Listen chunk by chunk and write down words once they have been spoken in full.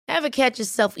Ever catch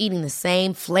yourself eating the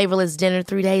same flavorless dinner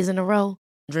 3 days in a row?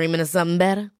 Dreaming of something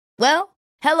better? Well,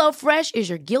 HelloFresh is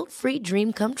your guilt-free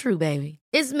dream come true, baby.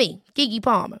 It's me, Keke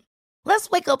Palmer. Let's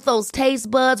wake up those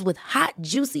taste buds with hot,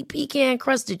 juicy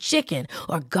pecan-crusted chicken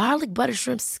or garlic butter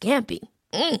shrimp scampi.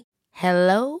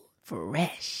 Hello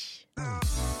Fresh.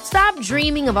 Stop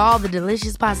dreaming of all the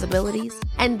delicious possibilities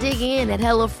and dig in at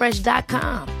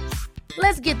HelloFresh.com.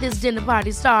 Let's get this dinner party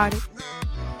started.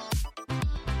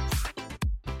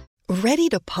 Ready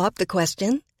to pop the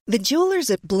question? The jewelers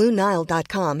at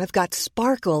BlueNile.com have got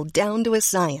sparkle down to a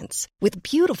science with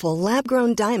beautiful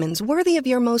lab-grown diamonds worthy of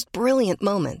your most brilliant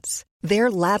moments.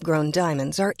 Their lab-grown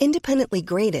diamonds are independently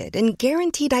graded and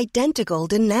guaranteed identical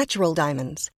to natural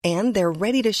diamonds, and they're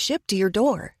ready to ship to your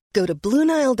door. Go to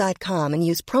BlueNile.com and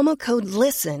use promo code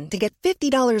LISTEN to get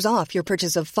 $50 off your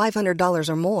purchase of $500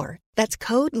 or more. That's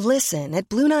code LISTEN at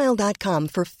BlueNile.com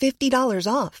for $50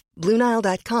 off.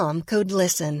 BlueNile.com, code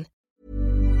LISTEN.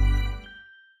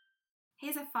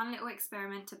 Here's a fun little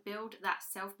experiment to build that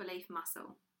self-belief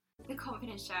muscle. The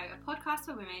Confidence Show, a podcast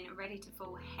for women ready to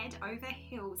fall head over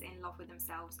heels in love with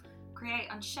themselves, create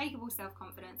unshakable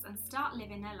self-confidence, and start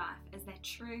living their life as their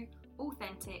true,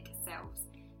 authentic selves.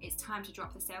 It's time to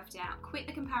drop the self-doubt, quit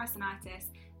the comparisonitis,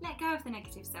 let go of the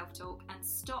negative self-talk, and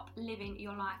stop living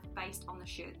your life based on the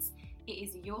shoulds. It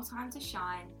is your time to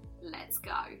shine. Let's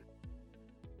go.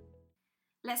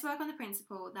 Let's work on the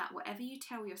principle that whatever you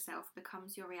tell yourself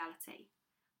becomes your reality.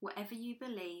 Whatever you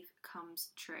believe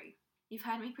comes true. You've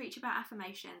heard me preach about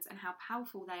affirmations and how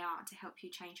powerful they are to help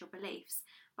you change your beliefs,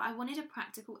 but I wanted a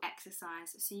practical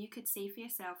exercise so you could see for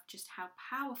yourself just how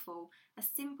powerful a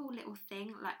simple little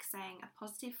thing like saying a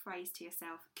positive phrase to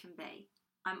yourself can be.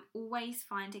 I'm always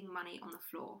finding money on the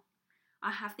floor.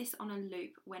 I have this on a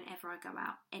loop whenever I go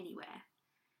out anywhere.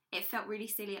 It felt really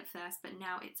silly at first, but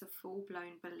now it's a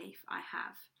full-blown belief I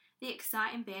have. The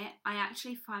exciting bit, I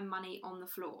actually find money on the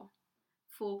floor.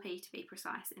 4p to be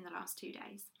precise in the last 2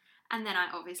 days. And then I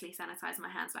obviously sanitize my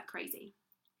hands like crazy.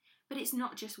 But it's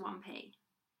not just 1p.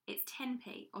 It's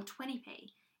 10p or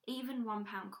 20p, even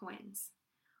 £1 coins.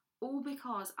 All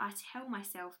because I tell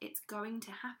myself it's going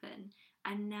to happen,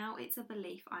 and now it's a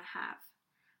belief I have.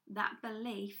 That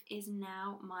belief is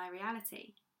now my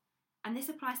reality. And this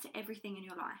applies to everything in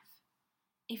your life.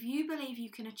 If you believe you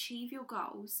can achieve your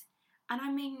goals, and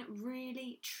I mean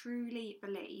really, truly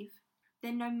believe,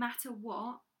 then no matter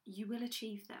what, you will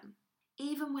achieve them.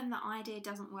 Even when the idea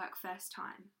doesn't work first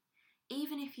time.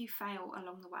 Even if you fail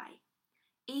along the way.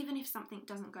 Even if something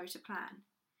doesn't go to plan.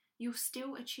 You'll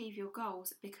still achieve your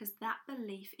goals because that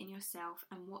belief in yourself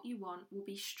and what you want will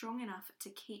be strong enough to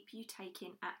keep you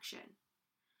taking action.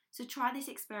 So try this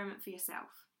experiment for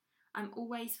yourself. I'm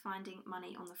always finding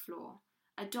money on the floor.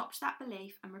 Adopt that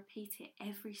belief and repeat it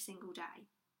every single day.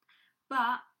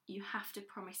 But you have to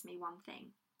promise me one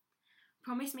thing.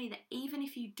 Promise me that even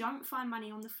if you don't find money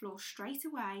on the floor straight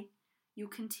away, you'll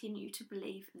continue to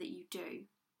believe that you do.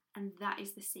 And that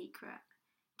is the secret.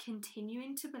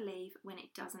 Continuing to believe when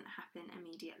it doesn't happen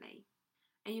immediately.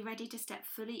 Are you ready to step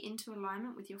fully into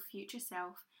alignment with your future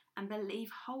self and believe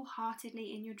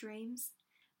wholeheartedly in your dreams?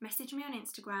 Message me on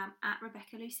Instagram at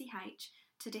RebeccaLucyH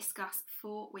to discuss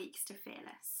 4 weeks to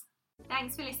Fearless.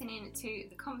 Thanks for listening to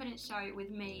The Confidence Show with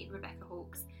me, Rebecca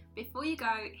Hawkes. Before you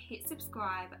go, hit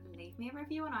subscribe, leave me a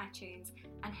review on iTunes,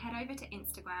 and head over to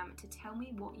Instagram to tell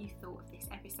me what you thought of this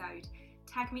episode.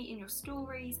 Tag me in your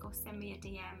stories or send me a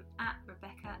DM at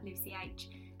RebeccaLucyH.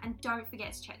 And don't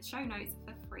forget to check the show notes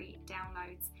for free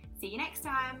downloads. See you next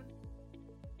time!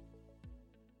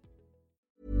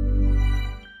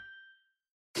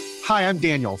 Hi, I'm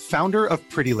Daniel, founder of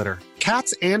Pretty Litter.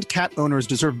 Cats and cat owners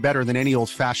deserve better than any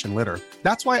old-fashioned litter.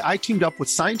 That's why I teamed up with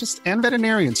scientists and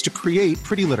veterinarians to create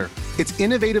Pretty Litter. Its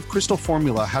innovative crystal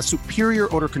formula has superior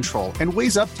odor control and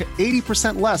weighs up to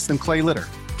 80% less than clay litter.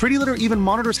 Pretty Litter even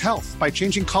monitors health by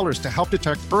changing colors to help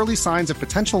detect early signs of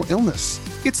potential illness.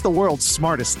 It's the world's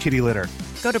smartest kitty litter.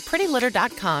 Go to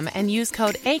prettylitter.com and use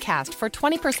code ACAST for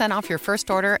 20% off your first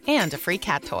order and a free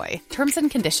cat toy. Terms and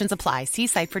conditions apply. See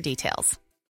site for details.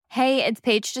 Hey, it's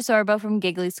Paige DeSorbo from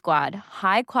Giggly Squad.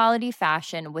 High quality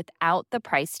fashion without the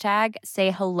price tag.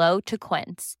 Say hello to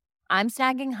Quince. I'm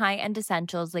snagging high-end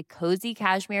essentials like cozy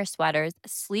cashmere sweaters,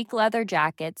 sleek leather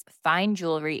jackets, fine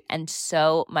jewelry, and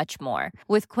so much more.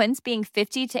 With Quince being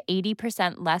 50 to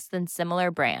 80% less than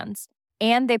similar brands.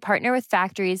 And they partner with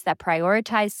factories that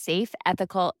prioritize safe,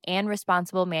 ethical, and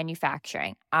responsible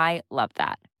manufacturing. I love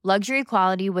that. Luxury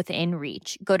quality within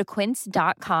reach. Go to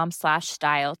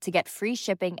quince.com/style to get free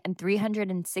shipping and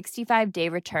 365-day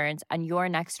returns on your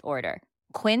next order.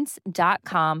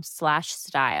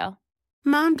 Quince.com/style.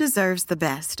 Mom deserves the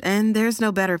best, and there's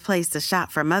no better place to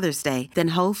shop for Mother's Day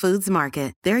than Whole Foods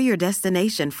Market. They're your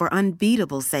destination for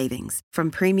unbeatable savings, from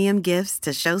premium gifts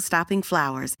to show-stopping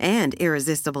flowers and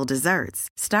irresistible desserts.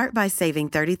 Start by saving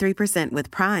 33% with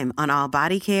Prime on all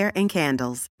body care and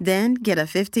candles. Then get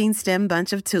a 15-stem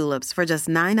bunch of tulips for just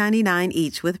 $9.99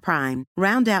 each with Prime.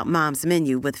 Round out Mom's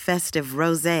menu with festive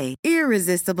rosé,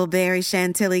 irresistible berry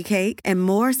chantilly cake, and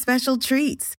more special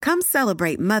treats. Come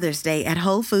celebrate Mother's Day at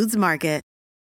Whole Foods Market.